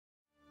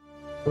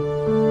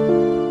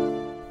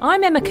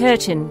I'm Emma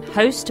Curtin,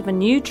 host of a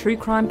new true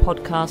crime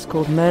podcast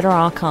called Murder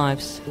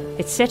Archives.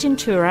 It's set in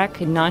Toorak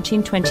in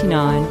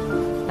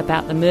 1929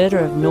 about the murder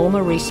of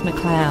Norma Reese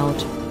MacLeod.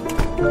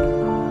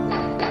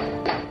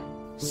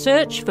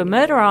 Search for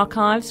Murder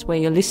Archives where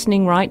you're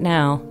listening right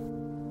now.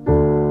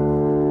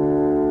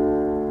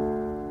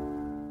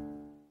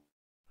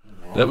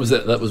 That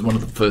was one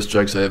of the first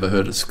jokes I ever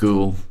heard at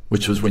school,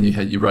 which was when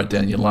you wrote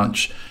down your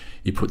lunch,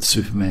 you put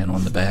Superman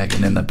on the bag,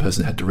 and then that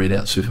person had to read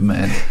out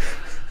Superman.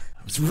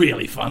 It was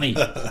really funny.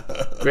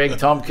 Greg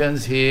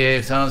Tompkins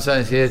here,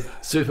 so-and-so's here,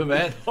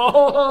 Superman. It's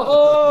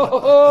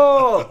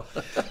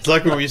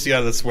like when we used to go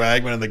to the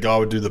Swagman and the guy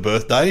would do the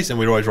birthdays, and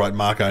we'd always write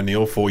Mark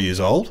O'Neill, 4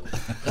 years old.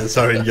 And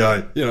so he'd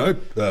go,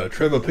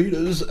 Trevor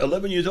Peters,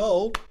 11 years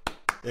old.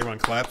 Everyone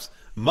claps.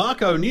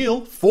 Mark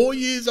O'Neill, 4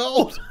 years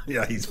old.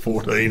 Yeah, he's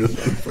 14.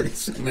 Fucking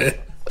sitting there.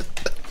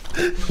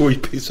 We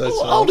piss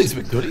ourselves. Oldies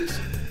but goodies.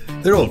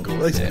 They're all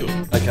good. They're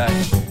good.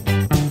 Okay.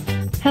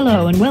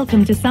 Hello and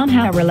welcome to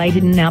Somehow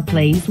Related, and now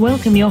please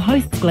welcome your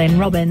hosts Glenn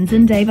Robbins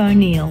and Dave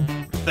O'Neill.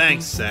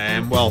 Thanks,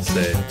 Sam. Well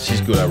said. She's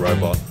good, our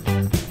robot.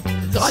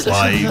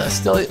 Slave.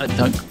 It's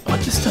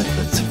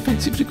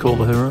offensive to call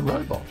her a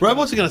robot.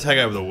 Robots are going to take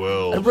over the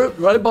world.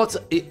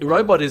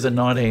 Robot is a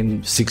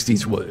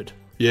 1960s word.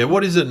 Yeah,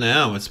 what is it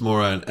now? It's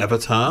more an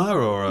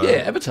avatar or a... Yeah,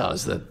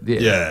 Avatar's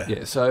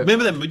yeah. So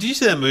remember that? Did you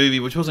see that movie,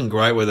 which wasn't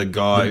great, where the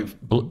guy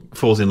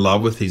falls in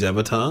love with his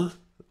avatar?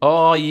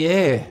 Oh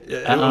yeah,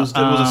 It was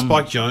a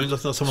Spike Jones, I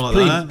thought, something like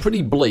that.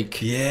 Pretty bleak.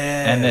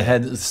 Yeah, and it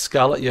had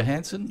Scarlett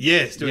Johansson.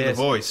 Yes, doing the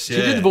voice. Yeah.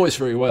 She did the voice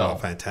very well. Oh,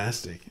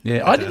 fantastic. Yeah,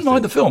 fantastic. I didn't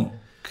mind the film.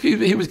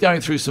 He was going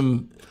through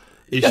some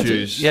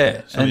issues.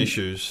 Some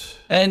issues.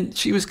 And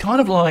she was kind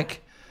of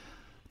like,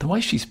 the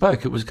way she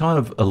spoke, it was kind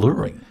of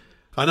alluring.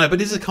 I know, but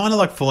is it kind of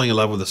like falling in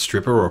love with a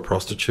stripper or a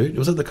prostitute?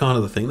 Was it the kind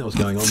of the thing that was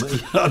going on there?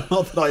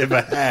 Not that I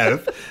ever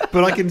have,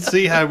 but I can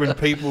see how when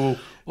people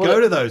go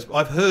to those,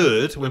 I've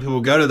heard when people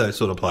go to those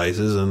sort of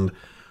places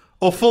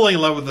or falling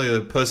in love with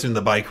the person in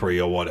the bakery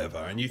or whatever,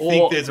 and you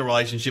think there's a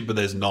relationship, but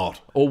there's not.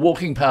 Or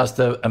walking past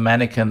a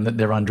mannequin that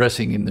they're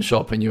undressing in the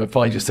shop, and you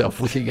find yourself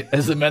looking at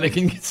as the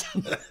mannequin gets.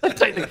 Why am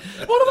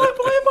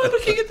I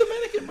looking at the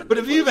mannequin? But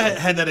have you ever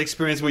had that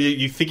experience where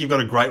you think you've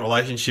got a great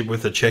relationship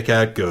with a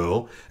checkout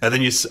girl, and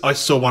then I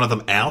saw one of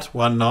them out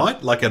one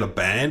night, like at a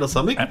band or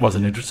something? I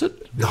wasn't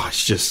interested. No,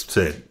 she just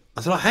said,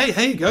 I said, hey,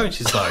 how you going? And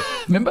she's like...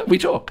 Remember, we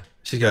talk.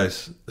 She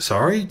goes,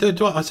 sorry?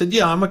 I said,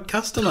 yeah, I'm a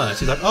customer.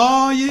 She's like,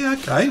 oh, yeah,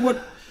 okay.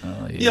 What?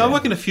 Oh, yeah, I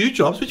work in a few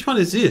jobs. Which one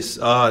is this?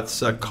 Oh,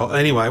 it's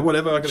anyway,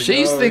 whatever.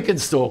 She's thinking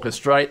stalker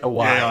straight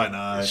away. Yeah, I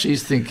know.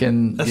 She's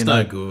thinking... That's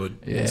no good.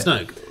 Yeah. It's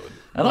no good.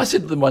 And I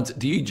said to them once,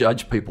 do you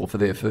judge people for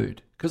their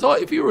food? Because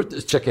if you were at the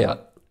checkout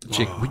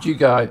chick, would you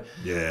go,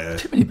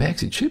 too many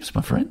bags of chips,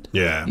 my friend?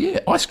 Yeah. Yeah,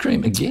 ice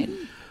cream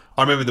again?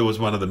 I remember there was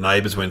one of the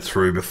neighbours went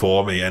through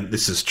before me, and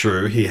this is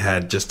true. He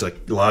had just a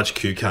large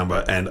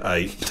cucumber and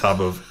a tub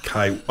of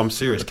KY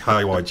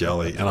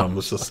jelly, and I'm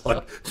just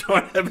like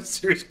trying to have a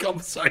serious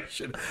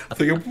conversation,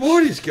 thinking,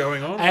 what is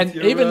going on? And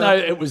even though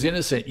it was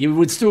innocent, you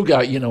would still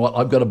go, you know what,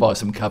 I've got to buy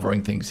some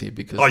covering things here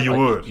because... Oh, you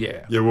would?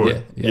 Yeah. You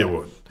would? Yeah. You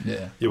would?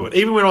 Yeah. You would.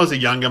 Even when I was a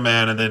younger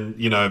man, and then,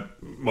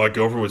 my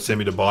girlfriend would send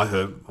me to buy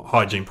her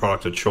hygiene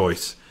product of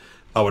choice,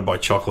 I would buy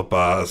chocolate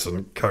bars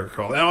and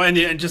Coca-Cola. Oh, and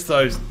just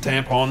those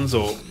tampons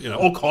or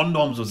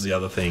condoms was the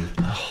other thing.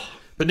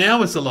 But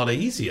now it's a lot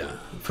easier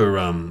for...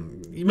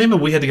 you remember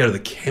we had to go to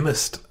the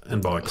chemist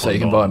and buy condoms. So you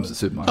can buy them at the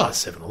supermarket. Oh,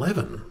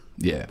 7-Eleven.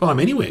 Yeah. Buy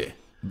them anywhere.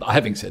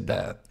 Having said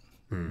that,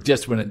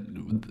 just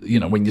when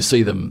when you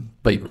see them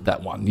beep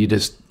that one, you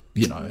just,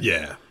 you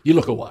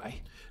look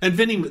away. And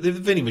the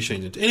vending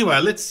machines. Anyway,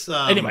 let's...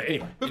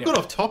 We've got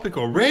off topic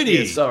already.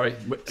 Yeah, sorry.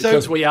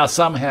 Because we are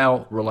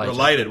somehow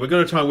related. We're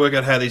going to try and work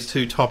out how these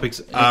two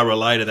topics are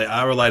related. They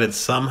are related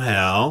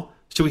somehow.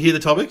 Should we hear the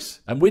topics?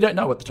 And we don't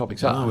know what the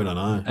topics are. No, we don't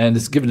know. And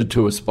it's given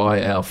to us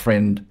by our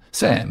friend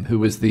Sam,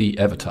 who is the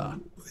avatar.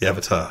 The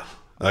avatar.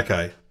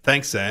 Okay.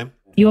 Thanks, Sam.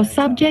 Your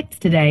subjects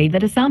today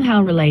that are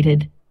somehow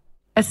related: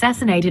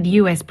 assassinated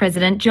US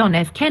President John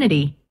F.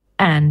 Kennedy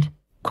and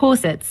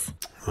corsets.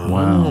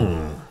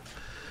 Wow.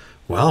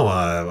 Well,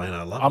 I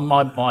love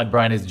my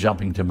brain is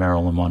jumping to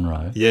Marilyn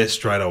Monroe. Yeah,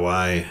 straight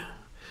away.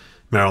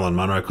 Marilyn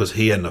Monroe, because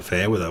he had an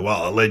affair with her.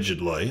 Well,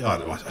 allegedly. I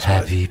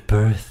Happy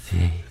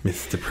birthday,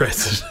 Mr.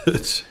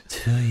 President.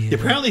 To you.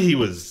 Apparently he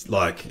was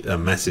like a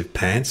massive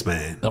pants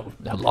man. Oh,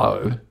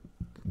 hello.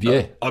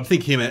 Yeah. I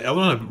think him. I don't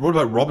know. What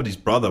about Robert, his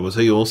brother? Was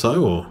he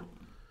also? Or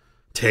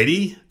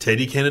Teddy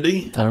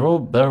Kennedy? They're all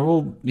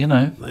putting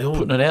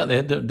it out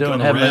there,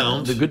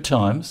 having the good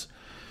times.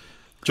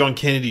 John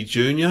Kennedy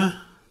Jr.,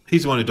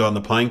 he's the one who died in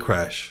the plane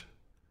crash.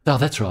 Oh,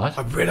 that's right.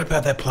 I read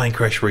about that plane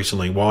crash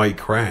recently, why he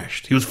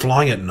crashed. He was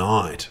flying at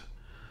night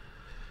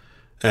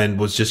and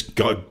was just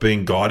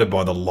being guided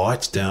by the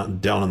lights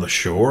down on the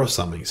shore or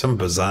something. Some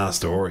bizarre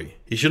story.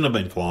 He shouldn't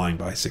have been flying,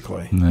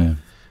 basically. No.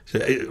 So,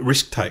 a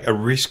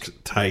risk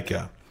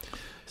taker.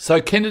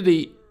 So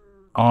Kennedy,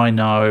 I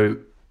know,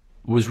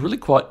 was really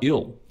quite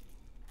ill.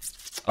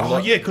 Oh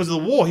yeah, because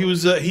of the war. He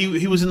was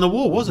he was in the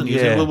war, wasn't he? He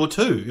was Yeah. in World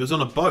War II. He was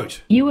on a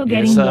boat. You were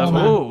getting warmer.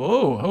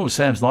 Oh,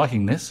 Sam's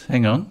liking this.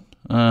 Hang on.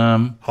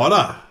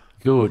 Hotter.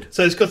 Good.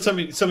 So it's got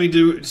something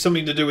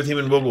to do with him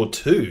in World War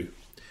II.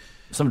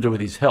 Something to do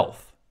with his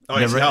health. Oh,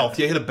 his health.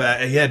 Yeah,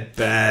 he had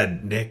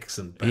bad necks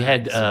and backs. He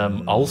had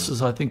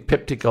ulcers, I think,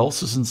 peptic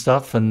ulcers and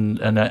stuff, and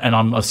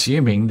I'm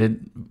assuming that.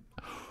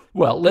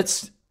 Well,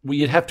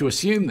 you'd have to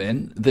assume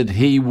then that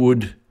he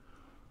would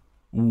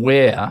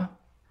wear,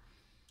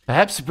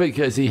 perhaps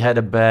because he had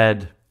a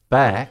bad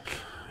back.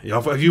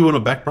 Yeah, have you worn a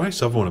back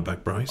brace? I've worn a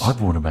back brace.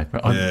 I've worn a back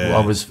brace. Yeah.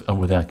 I was,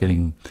 without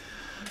getting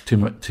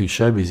too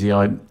show busy,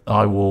 I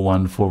wore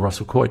one for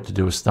Russell Coit to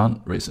do a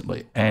stunt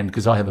recently, and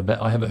because I have a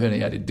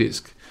herniated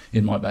disc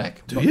in my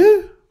back. Do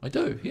you? I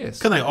do, yes.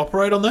 Can they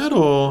operate on that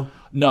or?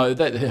 No,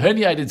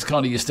 herniated's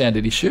kind of your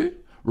standard issue.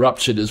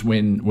 Ruptured is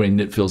when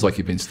it feels like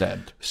you've been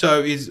stabbed.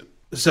 So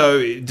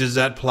does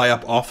that play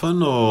up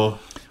often or?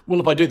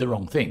 Well, if I do the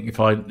wrong thing, if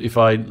I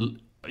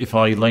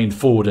lean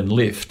forward and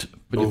lift,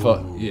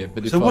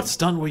 What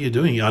stunt were you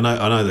doing? I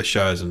know the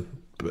shows and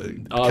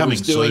I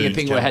was doing a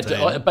thing where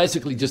I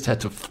basically just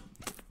had to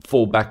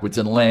fall backwards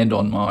and land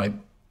on my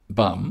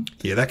bum.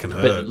 Yeah, that can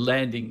But hurt.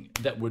 landing,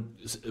 that would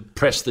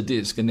press the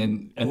disc, and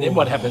then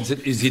what happens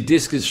is your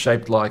disc is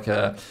shaped like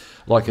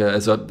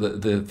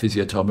the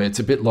physio told me, it's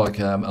a bit like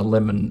a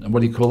lemon.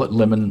 What do you call it?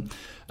 Lemon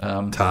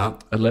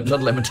Tart.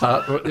 not lemon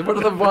tart. What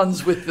are the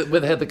ones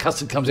with how the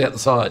custard comes out the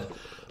side?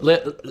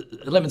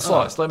 Lemon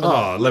slice.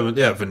 Lemon.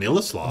 Yeah,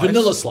 vanilla slice.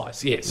 Vanilla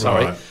slice. Yes,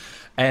 sorry. Right.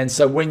 And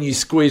so when you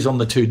squeeze on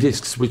the two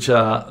discs, which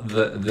are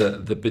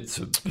the bits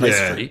of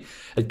pastry,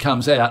 it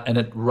comes out and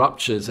it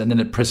ruptures and then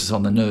it presses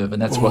on the nerve,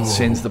 and that's what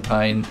sends the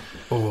pain.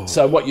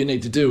 So what you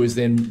need to do is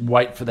then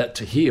wait for that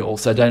to heal.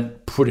 So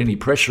don't put any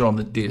pressure on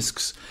the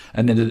discs,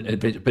 and then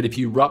but if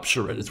you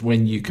rupture it, it's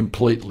when you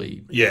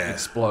completely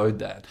explode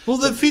that. Well,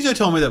 the physio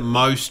told me that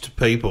most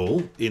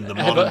people in the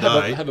modern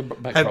day have a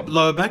back have problem.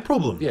 lower back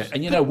problems. Yeah,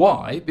 and you know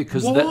why?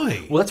 Because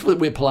Why? that's where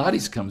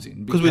Pilates comes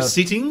in. Because we're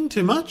sitting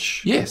too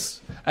much.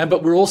 Yes,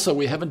 but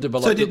we haven't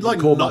developed the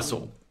core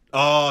muscle.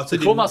 Oh, so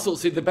The core muscle.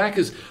 See, the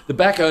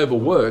back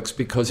overworks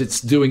because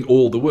it's doing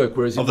all the work,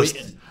 whereas and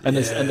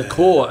the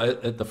core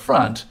at the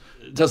front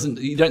doesn't.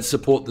 You don't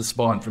support the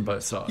spine from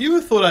both sides. You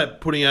ever thought about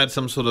putting out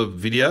some sort of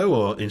video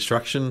or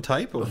instruction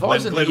tape of If I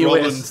was in Glenn the US,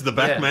 Rollins, the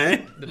back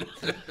man?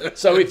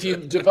 So if you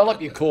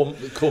develop your core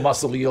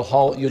muscle, you'll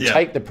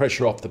take the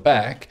pressure off the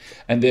back,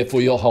 and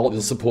therefore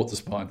you'll support the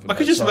spine. From I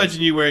could just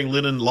imagine you wearing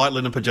light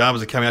linen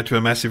pajamas and coming out to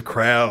a massive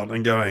crowd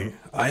and going,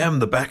 "I am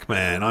the back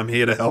man. I'm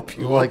here to help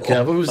you." Like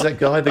what was that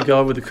guy? The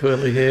guy with the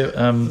curly hair,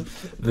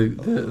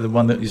 the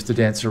one that used to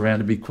dance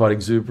around and be quite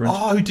exuberant.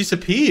 Oh, who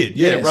disappeared?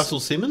 Yeah, Yes. Russell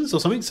Simmons or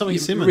something.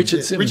 Simmons.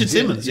 Richard Simmons. Richard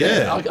Simmons.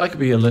 Yeah. I could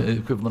be an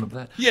equivalent of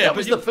that. Yeah, that but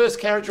was the first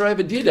character I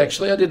ever did.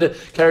 Actually, I did a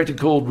character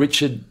called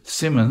Richard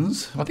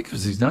Simmons. I think it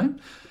was his name.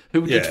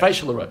 Who did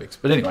facial aerobics.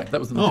 But anyway, that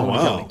was the comedy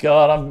wow.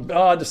 company.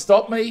 God, to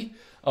stop me.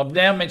 I've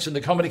now mentioned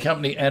the comedy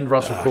company and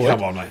Russell Coit.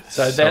 come on, mate.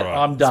 So It's that all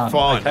right. I'm done. It's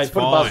fine. Okay, It's put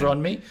a fine. buzzer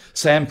on me.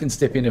 Sam can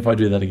step in if I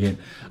do that again.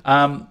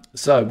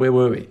 So where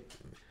were we?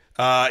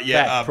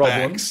 Back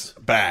problems.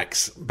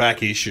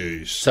 Back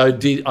issues. So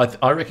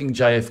I reckon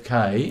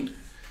JFK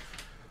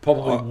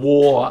probably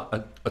wore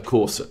a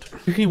corset. You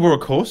reckon he wore a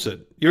corset?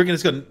 You reckon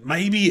it's got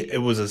maybe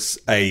it was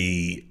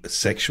a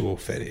sexual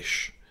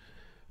fetish?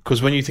 Because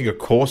when you think of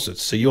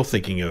corsets, so you're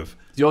thinking of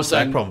You're back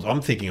saying problems.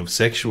 I'm thinking of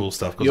sexual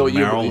stuff because of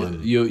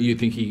Marilyn. You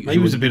think He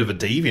was a bit of a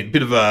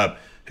deviant,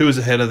 who was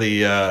the head of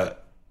the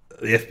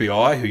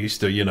FBI who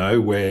used to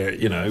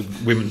wear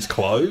women's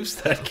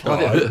clothes. That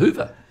guy.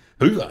 Hoover.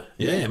 Hoover,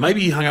 yeah, maybe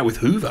he hung out with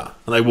Hoover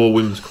and they wore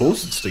women's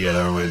corsets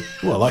together and went,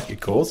 "Oh, I like your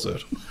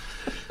corset."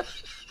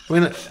 I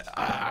mean,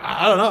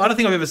 I don't know. I don't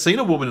think I've ever seen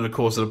a woman in a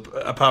corset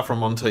apart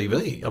from on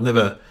TV. I've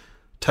never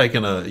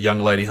taken a young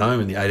lady home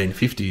in the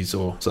 1850s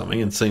or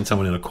something and seen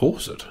someone in a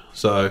corset.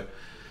 So,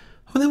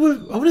 I mean,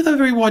 they were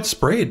very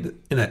widespread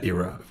in that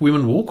era.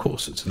 Women wore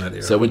corsets in that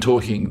era. So we're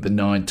talking the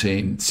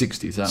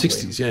 1960s, aren't we?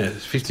 60s, yeah,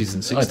 50s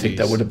and 60s. I think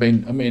that would have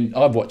been. I mean,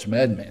 I've watched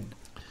Mad Men.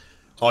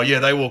 Oh, yeah,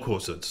 they wore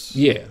corsets.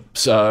 Yeah,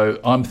 so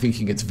I'm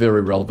thinking it's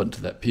very relevant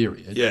to that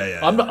period. Yeah.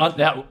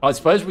 Now, I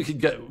suppose we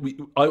could go.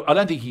 I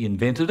don't think he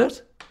invented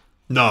it.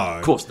 No.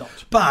 Of course not.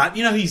 But,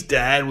 his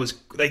dad was...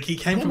 he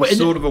came from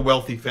sort of a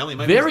wealthy family.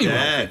 Maybe Very his dad,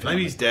 wealthy family.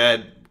 Maybe his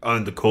dad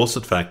owned the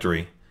corset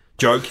factory.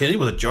 Joe Kennedy?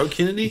 Was it Joe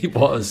Kennedy? He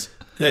was.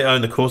 They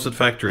owned the corset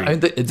factory. I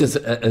mean, it just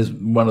as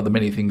one of the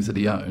many things that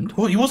he owned.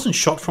 Well, he wasn't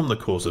shot from the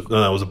corset.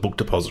 No, it was a book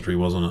depository,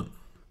 wasn't it?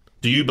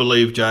 Do you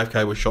believe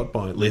JFK was shot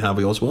by Lee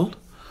Harvey Oswald?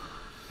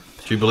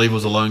 Do you believe it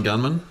was a lone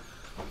gunman?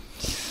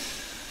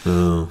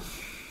 Oh,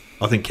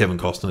 I think Kevin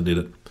Costner did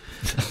it.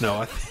 No,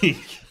 I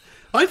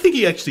think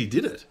he actually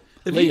did it.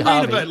 If you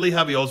read about Lee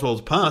Harvey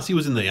Oswald's past, he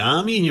was in the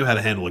army and knew how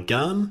to handle a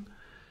gun.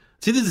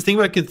 See, there's this thing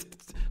about the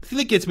thing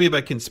that gets me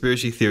about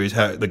conspiracy theories,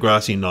 how the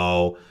grassy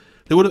knoll.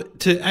 There would have,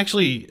 to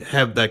actually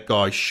have that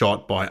guy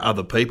shot by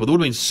other people. There would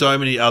have been so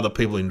many other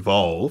people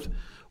involved.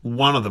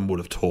 One of them would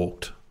have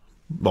talked.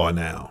 by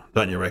now,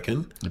 don't you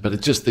reckon? But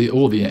it's just the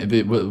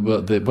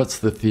what's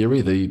the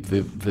theory?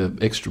 The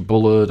extra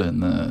bullet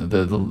and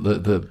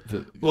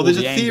the Well, there's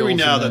a theory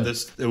now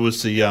that it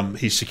was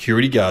his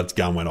security guard's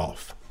gun went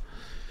off.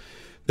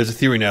 There's a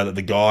theory now that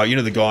the guy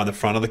in the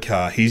front of the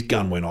car, his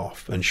gun went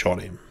off and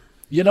shot him.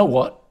 You know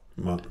what?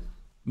 What?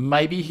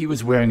 Maybe he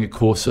was wearing a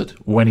corset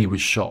when he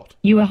was shot.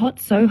 You are hot,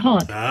 so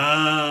hot.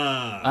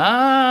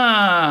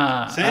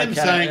 Sam's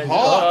saying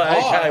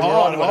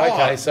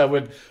hot. Okay, so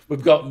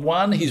we've got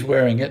one, he's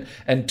wearing it,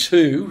 and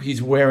two,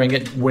 he's wearing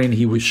it when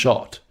he was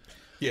shot.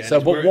 Yeah.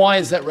 So, but why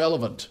is that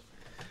relevant?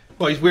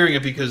 Well, he's wearing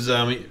it because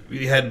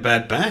he had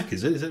bad back.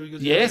 Is it? Is that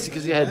because? Yes,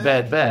 because he had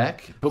bad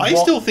back. But I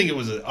still think it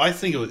was. I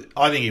think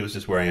he was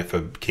just wearing it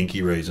for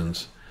kinky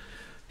reasons.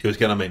 He was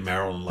going to meet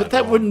Marilyn later. But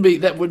that wouldn't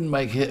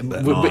make it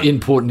would be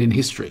important in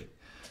history.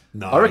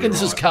 No, I reckon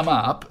this you're has right. come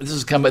up. This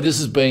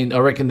has been. I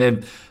reckon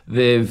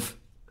they've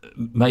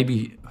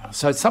maybe.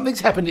 So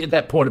something's happened at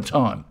that point of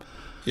time.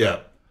 Yeah.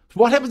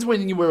 What happens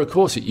when you wear a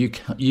corset?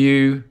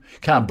 You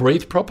can't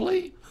breathe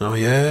properly. Oh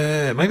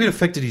yeah. Maybe it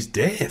affected his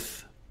death.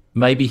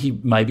 Maybe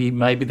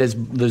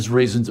there's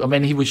reasons. I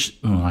mean, he was.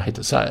 I hate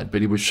to say it, but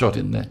he was shot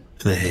in the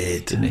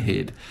In the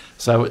head.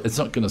 So it's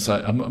not going to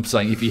say. I'm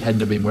saying if he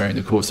hadn't have been wearing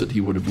the corset,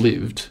 he would have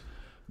lived.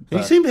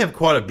 He seemed to have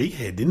quite a big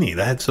head, didn't he?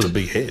 They had sort of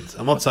big heads.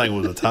 I'm not saying it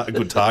was a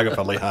good target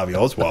for Lee Harvey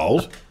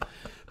Oswald.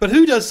 But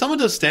someone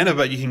does stand up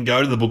about you can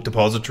go to the book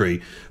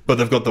depository, but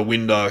they've got the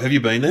window. Have you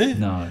been there?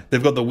 No.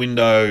 They've got the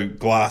window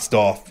glassed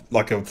off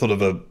like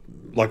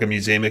a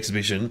museum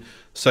exhibition,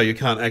 so you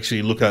can't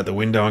actually look out the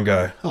window and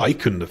go, oh, he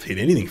couldn't have hit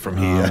anything from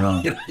here.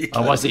 Right.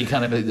 I see. You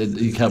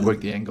can't work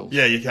the angle.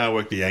 Yeah, you can't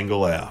work the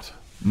angle out.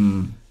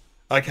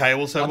 Okay,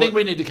 well, so I think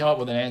we need to come up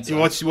with an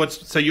answer.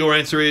 So your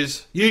answer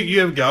is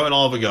you have a go and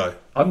I'll have a go.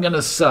 I'm going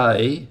to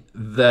say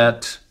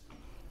that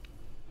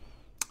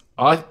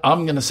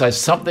I'm going to say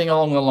something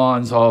along the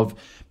lines of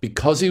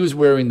because he was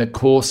wearing the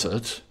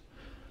corset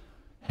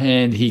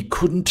and he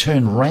couldn't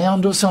turn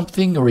round or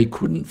something, or he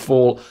couldn't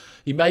fall.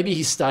 Maybe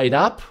he stayed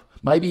up.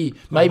 Maybe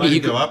he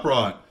go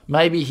upright.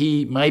 Maybe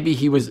he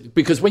was,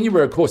 because when you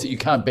wear a corset you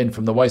can't bend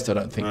from the waist, I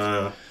don't think.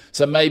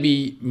 So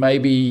maybe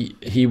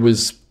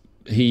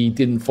he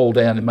didn't fall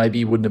down and maybe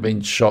he wouldn't have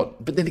been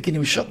shot. But then again, he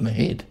was shot in the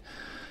head.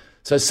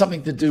 So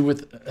something to do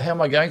with, how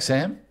am I going,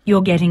 Sam?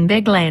 You're getting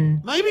there,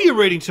 Glenn. Maybe you're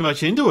reading too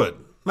much into it.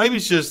 Maybe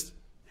it's just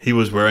he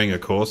was wearing a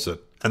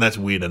corset, and that's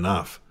weird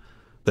enough.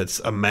 That's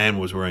a man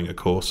was wearing a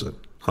corset,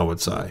 I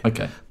would say.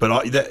 Okay.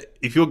 But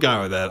if you're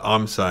going with that,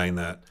 I'm saying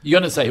that. You're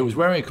going to say he was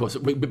wearing a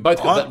corset. We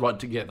both got that right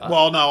together.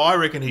 Well, no, I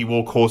reckon he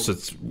wore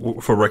corsets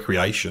for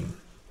recreation,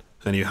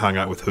 and he hung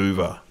out with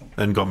Hoover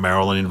and got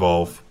Marilyn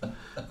involved.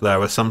 They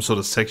were some sort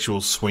of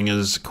sexual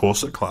swingers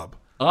corset club.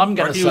 I'm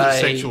going he was a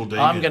sexual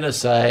deviant. to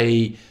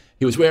say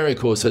he was wearing a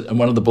corset and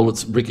one of the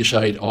bullets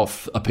ricocheted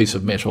off a piece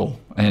of metal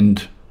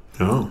and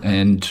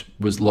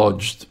was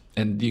lodged.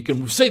 And you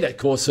can see that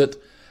corset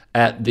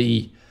at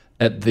the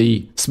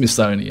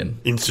Smithsonian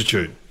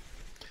Institute.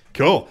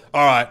 Cool.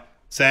 All right,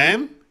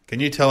 Sam, can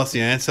you tell us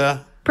the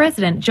answer?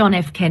 President John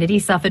F. Kennedy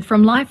suffered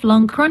from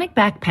lifelong chronic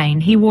back pain.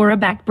 He wore a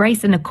back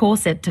brace and a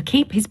corset to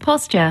keep his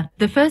posture.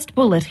 The first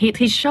bullet hit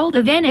his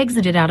shoulder, then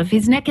exited out of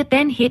his neck. It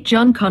then hit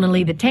John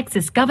Connally, the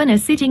Texas governor,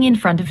 sitting in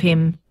front of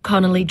him.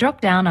 Connally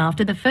dropped down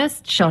after the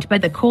first shot,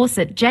 but the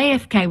corset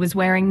JFK was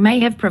wearing may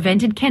have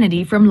prevented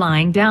Kennedy from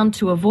lying down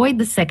to avoid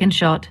the second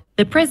shot.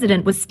 The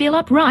president was still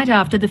upright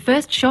after the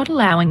first shot,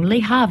 allowing Lee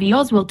Harvey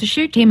Oswald to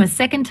shoot him a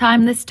second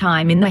time, this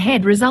time in the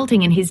head,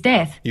 resulting in his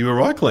death. You were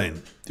right,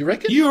 Glenn. Do you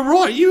reckon? You were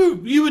right.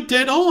 You were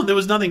dead on. There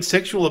was nothing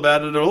sexual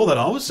about it at all that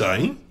I was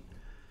saying.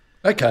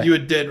 Okay. You were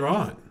dead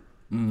right.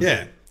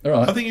 Yeah. All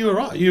right. I think you were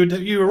right.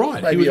 You were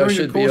right. Maybe I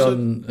should be corset.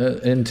 on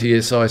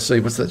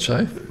NTSIC. What's that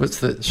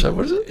show?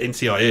 What is it?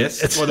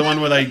 NCIS. Well, the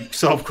one where they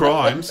solve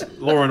crimes,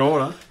 law and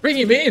order. Bring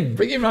him in.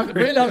 Bring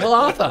Uncle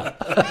Arthur.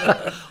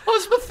 Oh,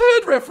 it's my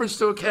third reference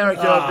to a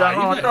character I've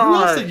done. Who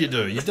else did you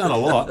do? You've done a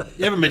lot.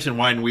 You haven't mentioned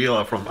Wayne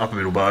Wheeler from Upper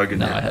Middle Bogan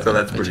No, yet, I haven't. so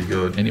that's pretty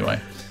good. Anyway.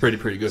 Pretty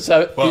good.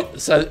 So, Well,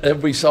 so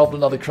have we solved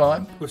another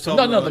crime? We've solved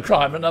Not another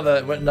crime,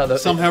 another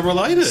somehow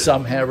related.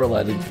 somehow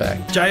related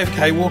fact.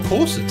 JFK wore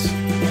corsets.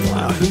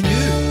 Wow, who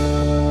knew?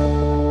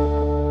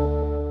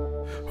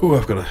 Ooh,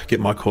 I've got to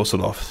get my corset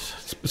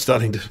off. It's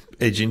starting to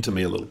edge into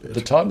me a little bit. The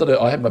time that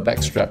I had my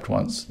back strapped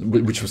once,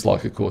 which was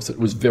like a corset,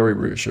 was very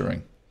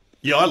reassuring.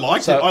 Yeah, I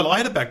liked So- it. I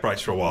had a back brace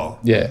for a while.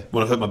 Yeah.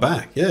 When I hurt my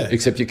back, yeah.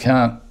 Except you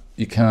can't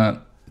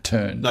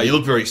turn. No, you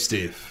look very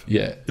stiff.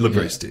 Yeah. You look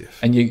very stiff.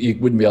 And you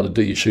wouldn't be able to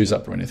do your shoes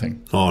up or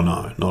anything. Oh,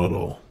 no, not at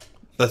all.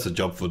 That's a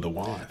job for the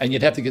wife. And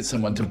you'd have to get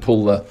someone to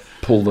pull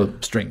the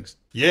strings.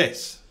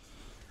 Yes.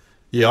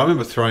 Yeah, I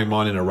remember throwing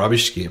mine in a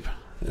rubbish skip.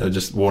 I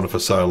just worn it for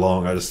so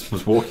long. I just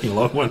was walking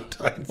along one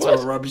day and saw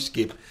a rubbish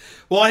skip.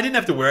 Well, I didn't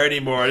have to wear it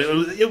anymore.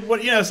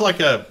 It's like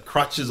a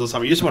crutches or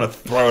something. You just want to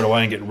throw it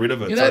away and get rid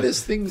of it. You So know,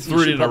 there's things you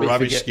threw it should in a probably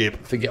rubbish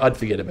forget. skip. I'd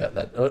forget about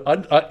that.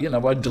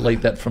 I'd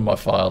delete that from my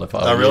file if I.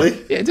 Oh, were you.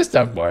 really? Yeah, just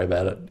don't worry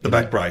about it. The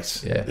back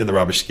brace Yeah. in the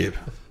rubbish skip.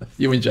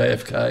 You and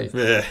JFK.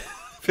 Yeah,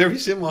 very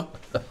similar.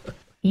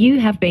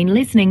 You have been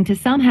listening to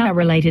Somehow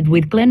Related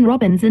with Glenn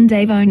Robbins and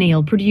Dave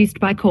O'Neill,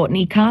 produced by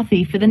Courtney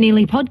Carthy for the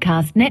Nearly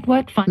Podcast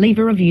Network. Leave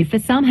a review for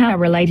Somehow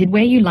Related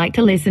where you like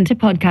to listen to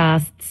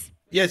podcasts.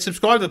 Yeah,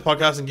 subscribe to the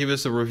podcast and give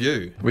us a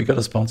review. Have we got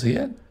a sponsor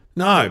yet?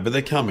 No, but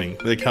they're coming.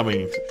 They're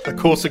coming. Of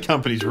course, the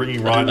company's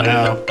ringing right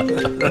now.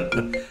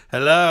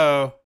 Hello.